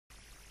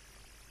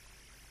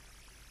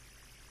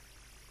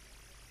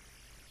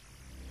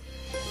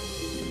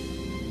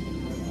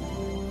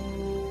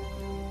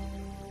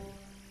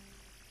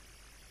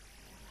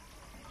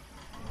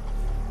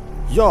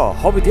Ja,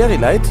 habe der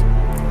Leute.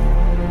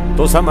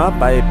 Da sind wir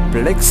bei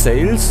Black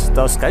Sails,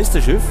 das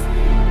Geisterschiff.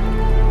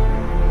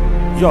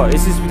 Ja,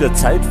 es ist wieder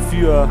Zeit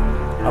für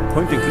ein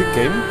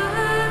Point-and-Click-Game.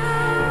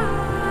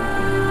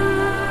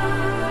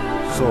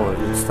 So,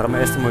 jetzt drehen wir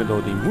erst einmal da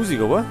die Musik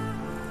aber.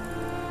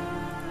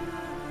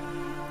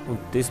 Und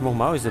das machen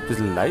wir auch, ist ein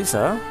bisschen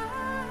leiser.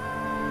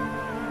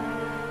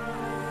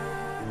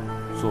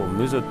 So,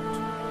 müsste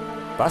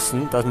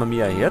passen, dass man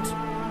mich hört.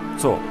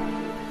 So.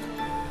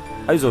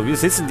 Also, wir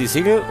setzen die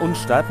Segel und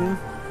starten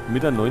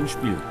mit einem neuen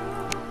Spiel.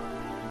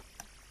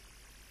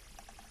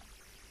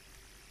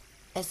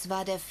 Es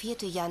war der 4.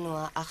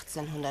 Januar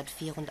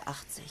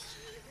 1884.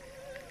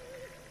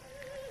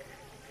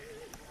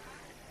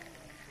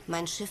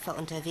 Mein Schiff war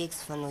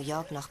unterwegs von New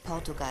York nach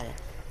Portugal,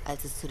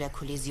 als es zu der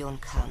Kollision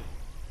kam.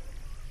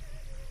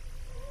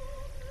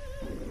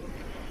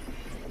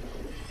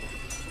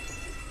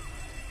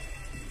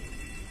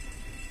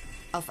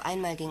 Auf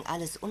einmal ging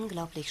alles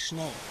unglaublich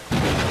schnell.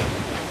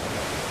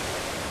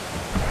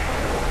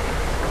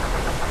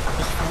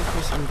 Ich fand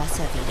mich im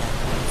Wasser wieder,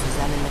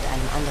 zusammen mit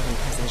einem anderen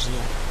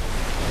Passagier.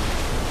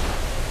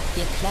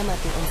 Wir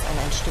klammerten uns an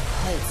ein Stück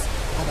Holz,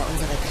 aber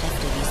unsere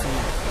Kräfte ließen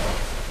nach.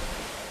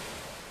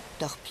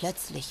 Doch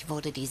plötzlich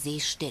wurde die See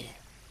still.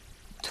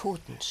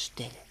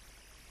 Totenstill.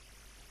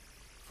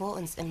 Vor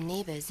uns im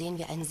Nebel sehen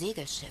wir ein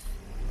Segelschiff.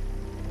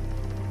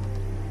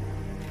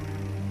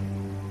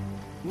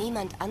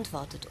 Niemand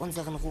antwortet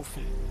unseren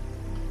Rufen.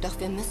 Doch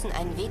wir müssen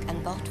einen Weg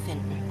an Bord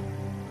finden.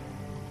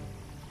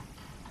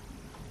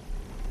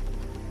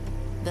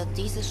 Wird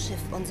dieses Schiff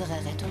unsere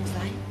Rettung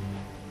sein?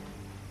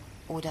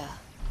 Oder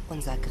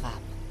unser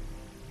Grab?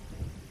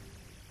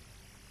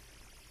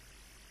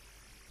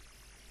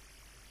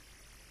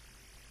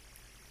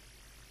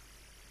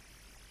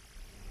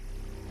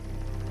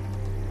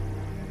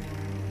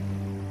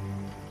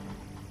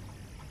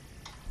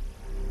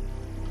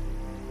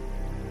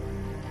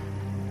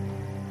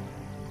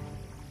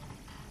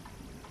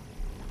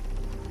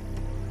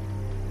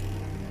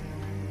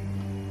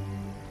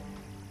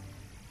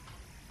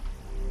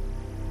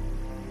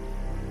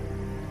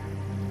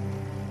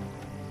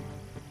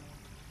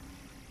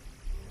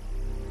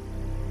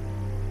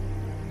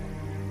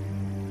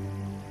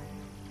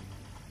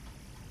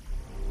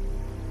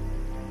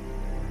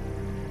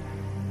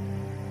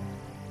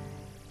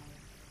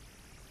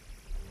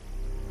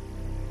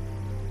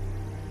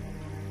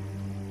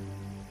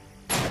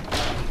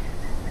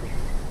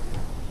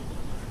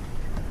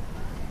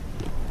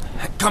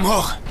 Komm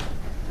hoch!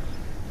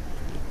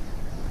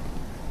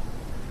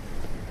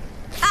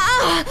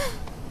 Ah!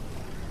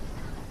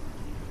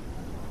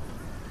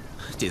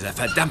 Dieser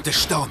verdammte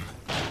Sturm!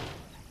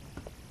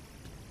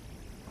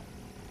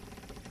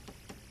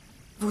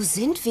 Wo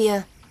sind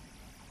wir?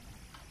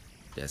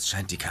 Das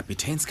scheint die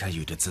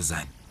Kapitänskajüte zu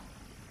sein.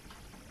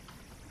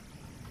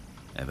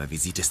 Aber wie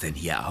sieht es denn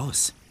hier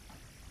aus?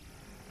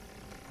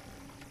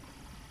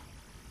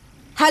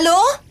 Hallo?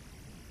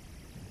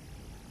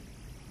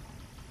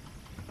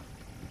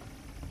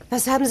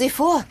 Was haben Sie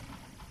vor?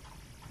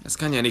 Es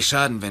kann ja nicht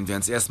schaden, wenn wir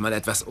uns erstmal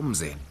etwas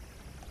umsehen.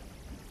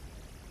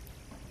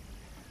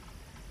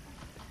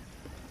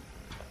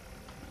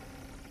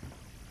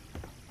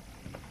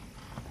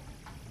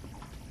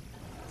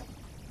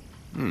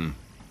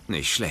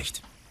 Nicht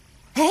schlecht.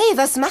 Hey,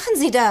 was machen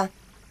Sie da?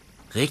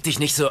 Reg dich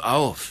nicht so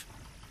auf.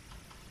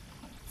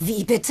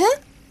 Wie bitte?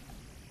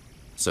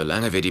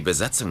 Solange wir die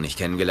Besatzung nicht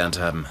kennengelernt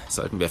haben,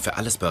 sollten wir für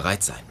alles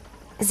bereit sein.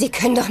 Sie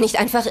können doch nicht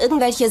einfach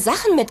irgendwelche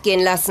Sachen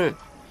mitgehen lassen.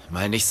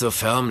 Mal nicht so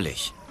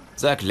förmlich.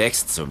 Sag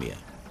Lex zu mir.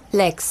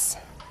 Lex,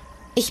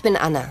 ich bin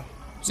Anna.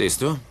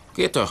 Siehst du?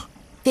 Geht doch.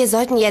 Wir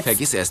sollten jetzt...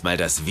 Vergiss erstmal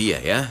das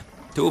Wir, ja?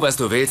 Tu, was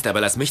du willst, aber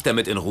lass mich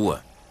damit in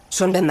Ruhe.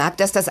 Schon bemerkt,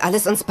 dass das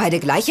alles uns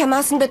beide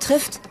gleichermaßen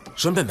betrifft?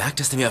 Schon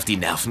bemerkt, dass du mir auf die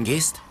Nerven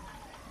gehst?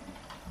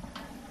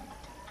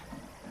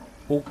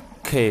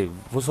 Okay,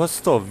 was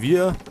heißt da?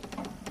 Wir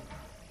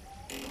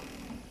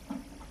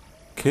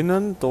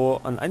können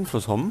da einen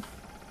Einfluss haben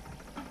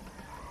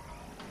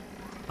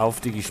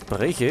auf die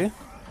Gespräche.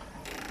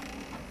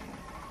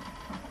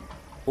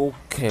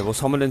 Okay,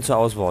 was haben wir denn zur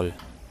Auswahl?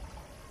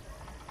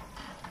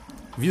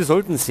 Wir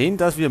sollten sehen,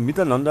 dass wir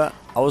miteinander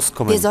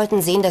auskommen. Wir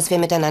sollten sehen, dass wir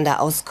miteinander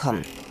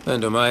auskommen.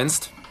 Wenn du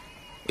meinst.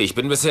 Ich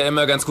bin bisher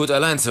immer ganz gut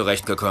allein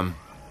zurechtgekommen.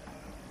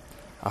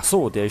 Ach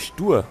so, der ist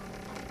stur.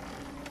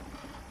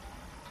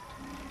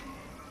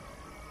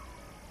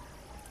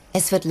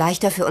 Es wird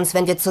leichter für uns,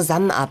 wenn wir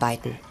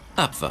zusammenarbeiten.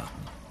 Abwarten.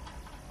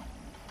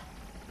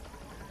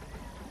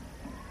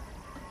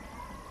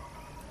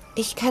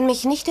 Ich kann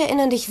mich nicht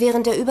erinnern, dich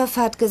während der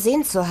Überfahrt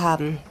gesehen zu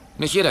haben.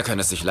 Nicht jeder kann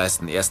es sich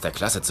leisten, erster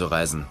Klasse zu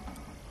reisen.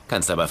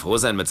 Kannst aber froh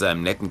sein, mit so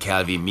einem netten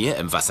Kerl wie mir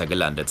im Wasser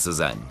gelandet zu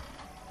sein.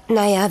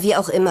 Naja, wie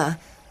auch immer.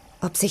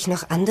 Ob sich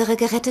noch andere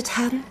gerettet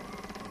haben?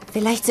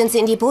 Vielleicht sind sie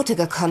in die Boote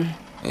gekommen.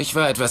 Ich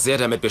war etwas sehr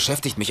damit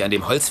beschäftigt, mich an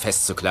dem Holz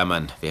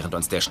festzuklammern, während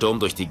uns der Sturm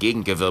durch die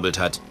Gegend gewirbelt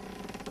hat.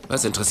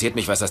 Was interessiert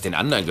mich, was aus den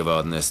anderen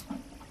geworden ist?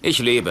 Ich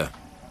lebe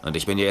und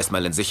ich bin hier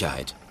erstmal in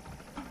Sicherheit.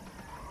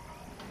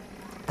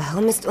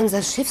 Warum ist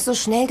unser Schiff so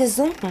schnell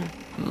gesunken?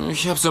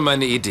 Ich habe so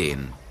meine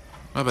Ideen.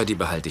 Aber die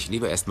behalte ich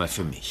lieber erstmal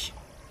für mich.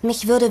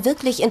 Mich würde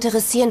wirklich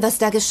interessieren, was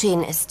da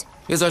geschehen ist.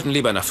 Wir sollten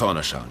lieber nach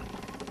vorne schauen.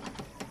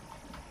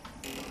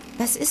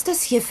 Was ist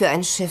das hier für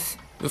ein Schiff?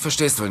 Du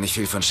verstehst wohl nicht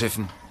viel von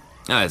Schiffen.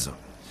 Also,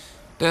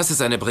 das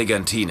ist eine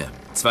Brigantine.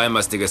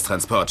 Zweimastiges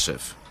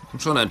Transportschiff.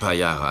 Schon ein paar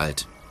Jahre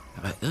alt.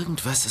 Aber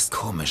irgendwas ist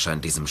komisch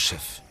an diesem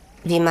Schiff.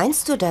 Wie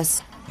meinst du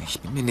das? Ich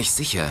bin mir nicht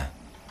sicher.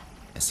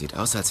 Es sieht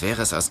aus, als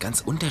wäre es aus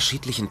ganz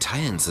unterschiedlichen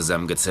Teilen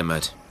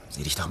zusammengezimmert.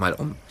 Sieh dich doch mal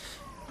um.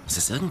 Es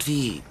ist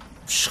irgendwie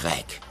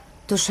schräg.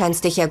 Du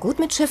scheinst dich ja gut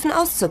mit Schiffen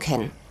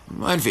auszukennen.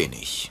 Ein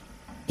wenig.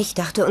 Ich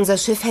dachte, unser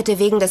Schiff hätte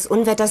wegen des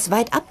Unwetters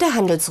weit ab der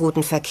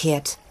Handelsrouten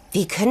verkehrt.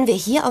 Wie können wir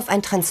hier auf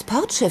ein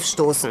Transportschiff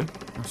stoßen?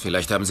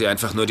 Vielleicht haben sie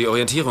einfach nur die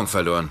Orientierung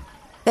verloren.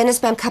 Wenn es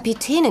beim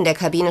Kapitän in der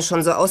Kabine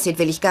schon so aussieht,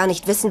 will ich gar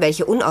nicht wissen,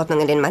 welche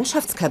Unordnung in den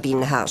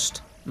Mannschaftskabinen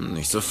herrscht.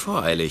 Nicht so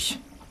voreilig.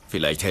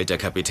 Vielleicht hält der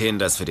Kapitän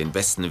das für den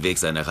besten Weg,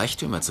 seine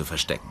Reichtümer zu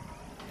verstecken.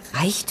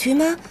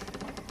 Reichtümer?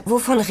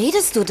 Wovon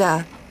redest du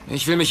da?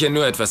 Ich will mich hier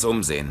nur etwas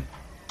umsehen.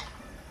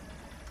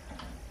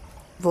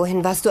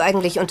 Wohin warst du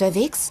eigentlich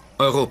unterwegs?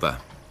 Europa.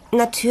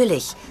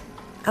 Natürlich.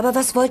 Aber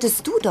was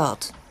wolltest du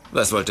dort?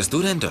 Was wolltest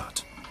du denn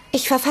dort?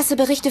 Ich verfasse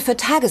Berichte für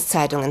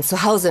Tageszeitungen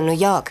zu Hause in New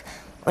York.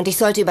 Und ich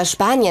sollte über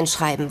Spanien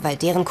schreiben, weil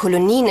deren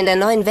Kolonien in der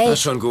neuen Welt... Das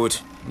ist schon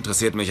gut.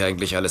 Interessiert mich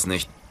eigentlich alles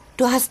nicht.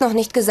 Du hast noch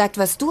nicht gesagt,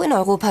 was du in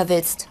Europa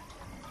willst.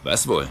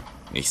 Was wohl?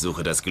 Ich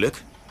suche das Glück?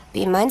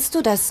 Wie meinst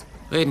du das?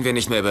 Reden wir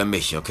nicht mehr über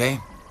mich, okay?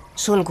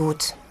 Schon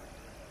gut.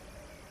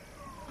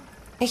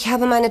 Ich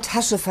habe meine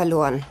Tasche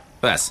verloren.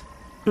 Was?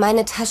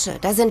 Meine Tasche.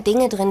 Da sind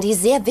Dinge drin, die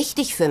sehr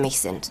wichtig für mich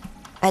sind.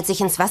 Als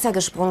ich ins Wasser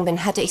gesprungen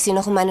bin, hatte ich sie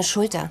noch um meine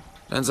Schulter.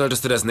 Dann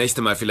solltest du das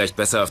nächste Mal vielleicht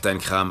besser auf deinen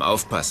Kram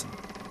aufpassen.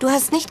 Du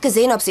hast nicht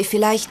gesehen, ob sie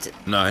vielleicht...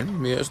 Nein,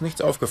 mir ist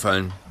nichts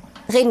aufgefallen.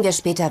 Reden wir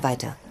später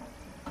weiter.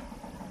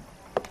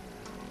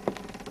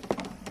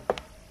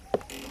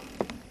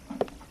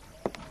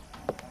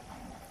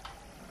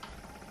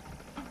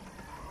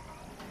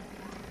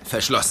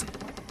 Verschlossen.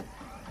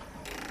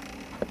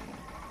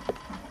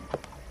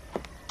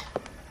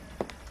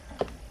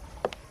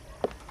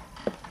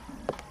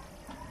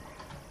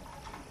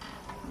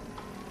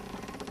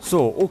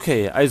 So,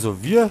 okay,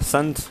 also wir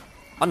sind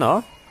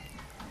Anna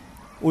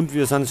und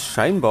wir sind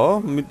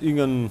scheinbar mit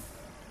irgendeinem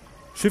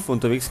Schiff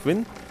unterwegs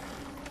gewesen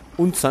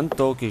und sind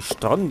da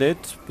gestrandet.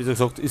 Besser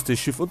gesagt ist das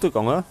Schiff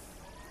untergegangen,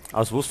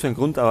 aus was für einem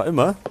Grund auch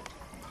immer.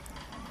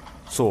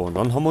 So, und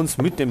dann haben wir uns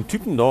mit dem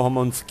Typen da haben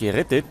wir uns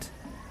gerettet,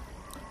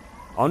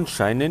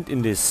 anscheinend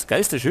in das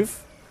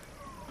Geisterschiff.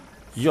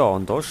 Ja,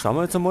 und da schauen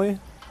wir jetzt einmal,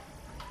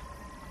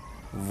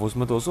 was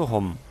wir da so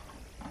haben.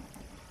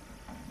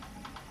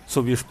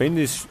 So, wir spielen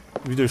das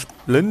wieder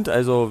blind,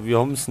 also wir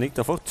haben es nicht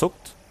einfach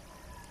gezockt.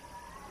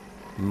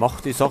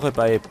 Macht die Sache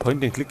bei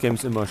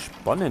Point-and-Click-Games immer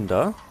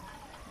spannender.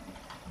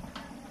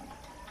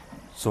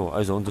 So,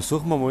 also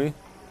untersuchen wir mal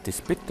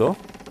das Bett da.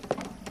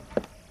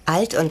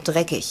 Alt und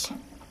dreckig.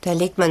 Da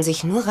legt man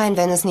sich nur rein,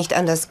 wenn es nicht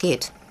anders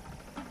geht.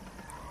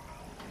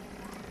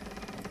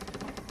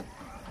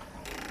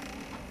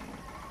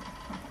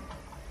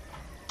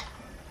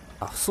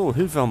 Ach so,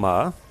 Hilfe haben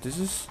wir auch. Das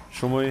ist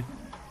schon mal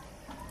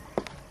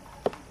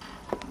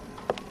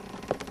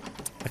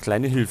eine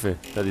kleine Hilfe,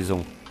 würde ich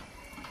sagen.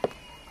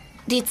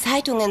 Die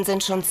Zeitungen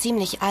sind schon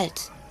ziemlich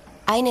alt.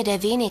 Eine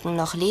der wenigen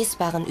noch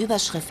lesbaren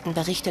Überschriften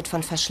berichtet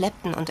von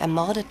verschleppten und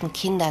ermordeten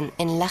Kindern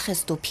in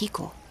Lajes do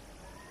Pico.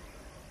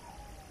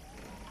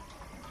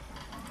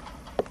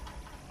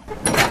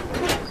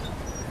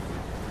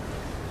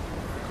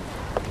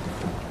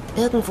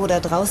 Irgendwo da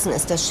draußen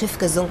ist das Schiff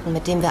gesunken,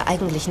 mit dem wir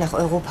eigentlich nach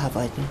Europa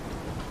wollten.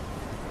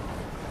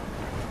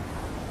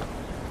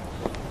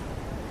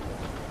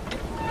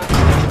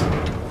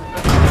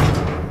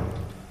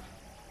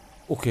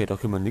 Okay, da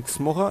können wir nichts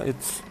machen.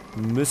 Jetzt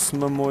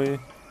müssen wir mal...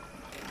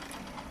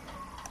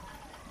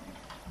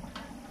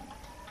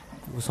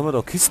 Was haben wir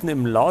da? Kisten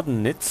im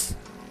Ladennetz.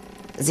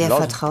 Sehr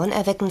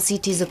vertrauenerweckend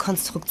sieht diese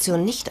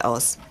Konstruktion nicht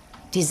aus.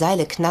 Die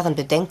Seile knarren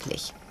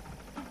bedenklich.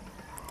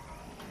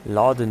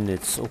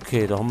 Ladennetz.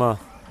 Okay, da haben wir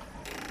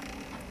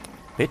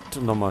Bett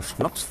und nochmal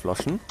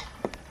Schnapsflaschen.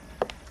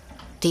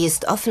 Die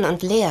ist offen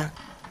und leer.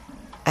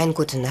 Ein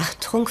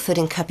Gute-Nacht-Trunk für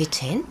den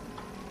Kapitän?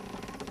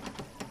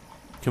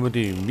 Können wir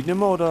die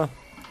mitnehmen oder...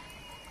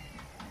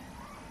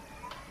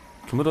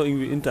 Können wir da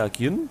irgendwie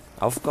interagieren?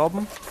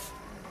 Aufgaben?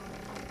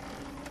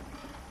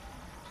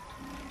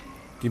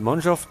 Die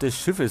Mannschaft des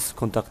Schiffes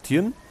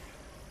kontaktieren.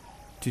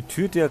 Die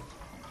Tür der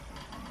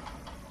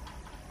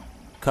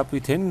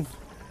Kapitän...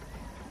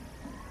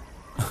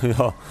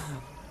 ja.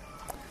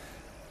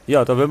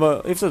 Ja, da werden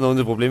wir öfter noch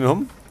unsere Probleme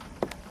haben.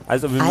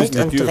 Also wir müssen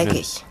Alt die Tür und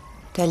dreckig. öffnen.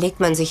 Da legt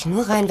man sich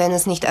nur rein, wenn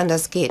es nicht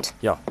anders geht.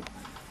 Ja.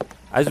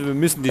 Also wir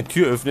müssen die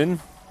Tür öffnen.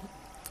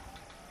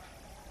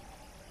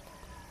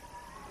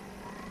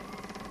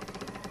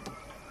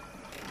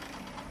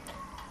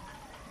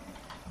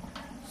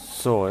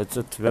 So, jetzt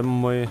werden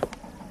wir mal...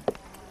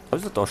 Was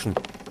ist das Taschen?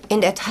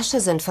 In der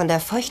Tasche sind von der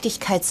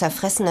Feuchtigkeit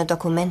zerfressene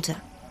Dokumente.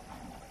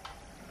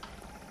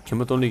 Können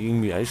wir da nicht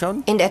irgendwie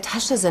einschauen? In der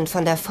Tasche sind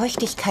von der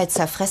Feuchtigkeit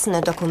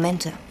zerfressene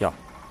Dokumente. Ja.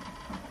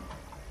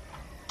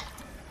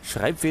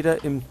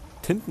 Schreibfeder im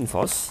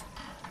Tintenfass.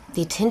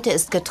 Die Tinte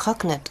ist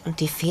getrocknet und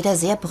die Feder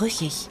sehr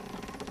brüchig.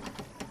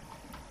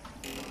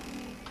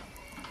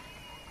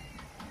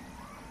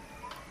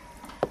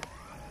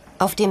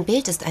 Auf dem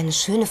Bild ist eine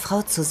schöne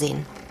Frau zu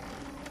sehen.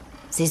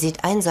 Sie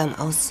sieht einsam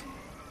aus.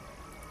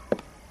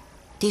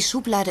 Die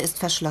Schublade ist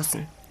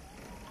verschlossen.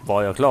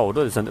 War ja klar,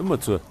 oder? Die sind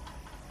immer zu.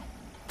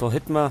 Da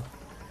hätten wir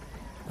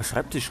eine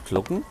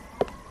Schreibtischglocken.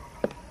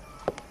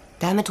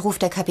 Damit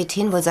ruft der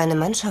Kapitän wohl seine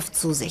Mannschaft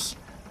zu sich.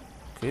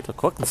 Okay, der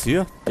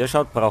Korkenzieher, der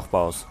schaut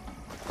brauchbar aus.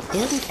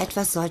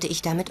 Irgendetwas sollte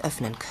ich damit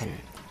öffnen können.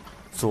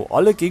 So,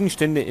 alle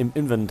Gegenstände im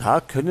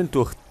Inventar können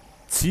durch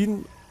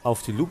Ziehen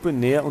auf die Lupe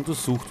näher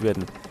untersucht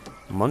werden.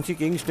 Manche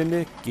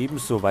Gegenstände geben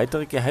so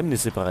weitere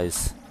Geheimnisse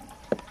preis.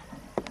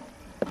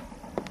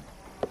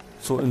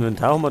 So,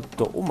 Inventar haben wir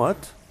da oben.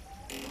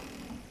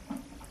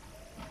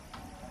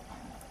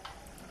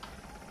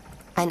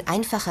 Ein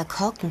einfacher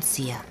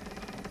Korkenzieher.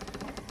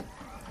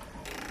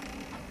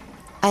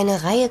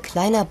 Eine Reihe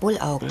kleiner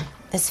Bullaugen.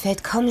 Es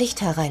fällt kaum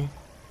Licht herein.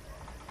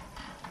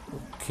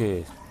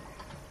 Okay.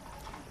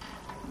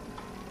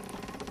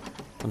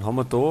 Dann haben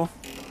wir da eine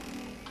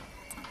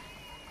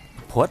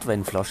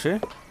Portweinflasche.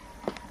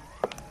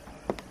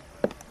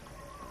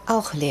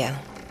 Auch leer.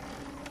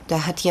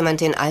 Da hat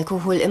jemand den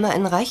Alkohol immer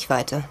in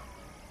Reichweite.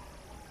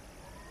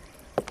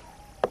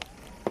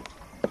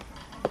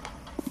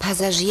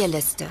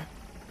 Passagierliste.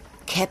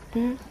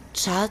 Captain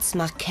Charles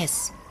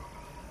Marquez.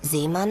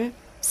 Seemann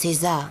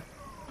César.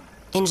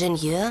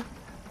 Ingenieur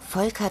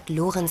Volkert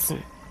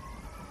Lorenzen.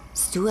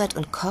 Steward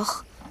und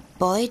Koch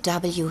Boy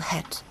W.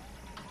 Head.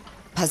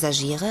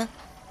 Passagiere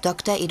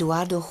Dr.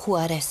 Eduardo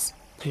Juarez.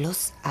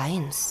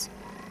 +1.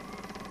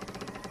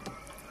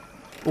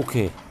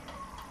 Okay.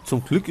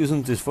 Zum Glück ist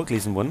uns das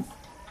vorgelesen worden.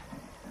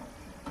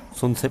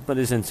 Sonst hätte man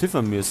das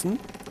entziffern müssen.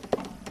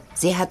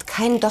 Sie hat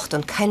keinen Docht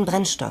und keinen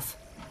Brennstoff.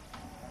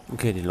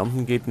 Okay, die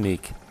Lampen geht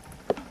nicht.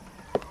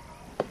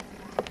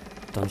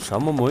 Dann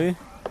schauen wir mal.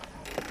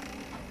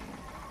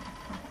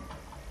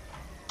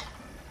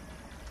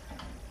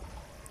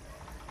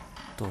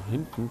 Da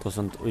hinten, da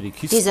sind eure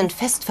Kisten. Die sind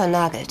fest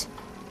vernagelt.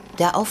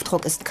 Der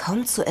Aufdruck ist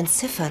kaum zu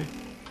entziffern.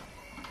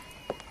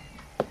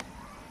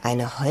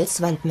 Eine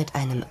Holzwand mit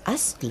einem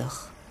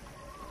Astloch.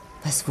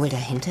 Was wohl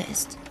dahinter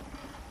ist?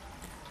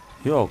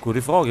 Ja,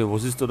 gute Frage.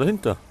 Was ist da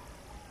dahinter?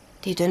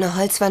 Die dünne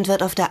Holzwand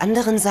wird auf der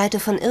anderen Seite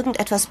von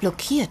irgendetwas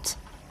blockiert.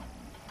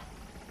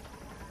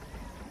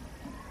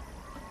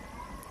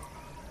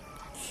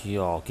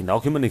 Ja,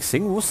 genau können wir nicht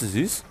sehen, was es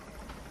ist.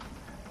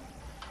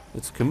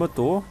 Jetzt können wir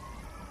da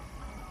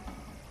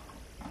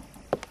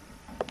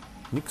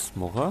nichts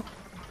machen.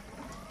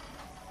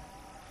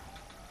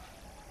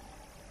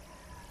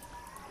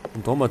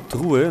 Und da haben wir eine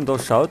Truhe und da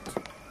schaut...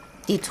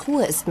 Die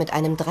Truhe ist mit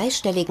einem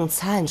dreistelligen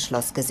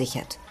Zahlenschloss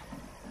gesichert.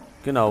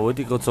 Genau,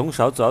 wollte ich gerade sagen,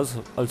 schaut so aus,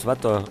 als wäre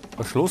da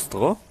ein Schloss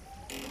dran.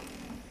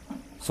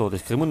 So,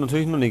 das kriegen wir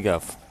natürlich noch nicht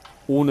auf.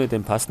 Ohne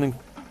den passenden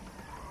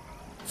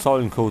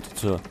Zahlencode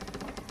dazu.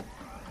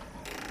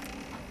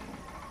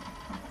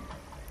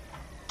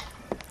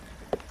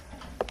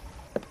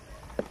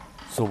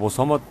 So, was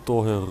haben wir da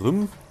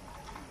herum?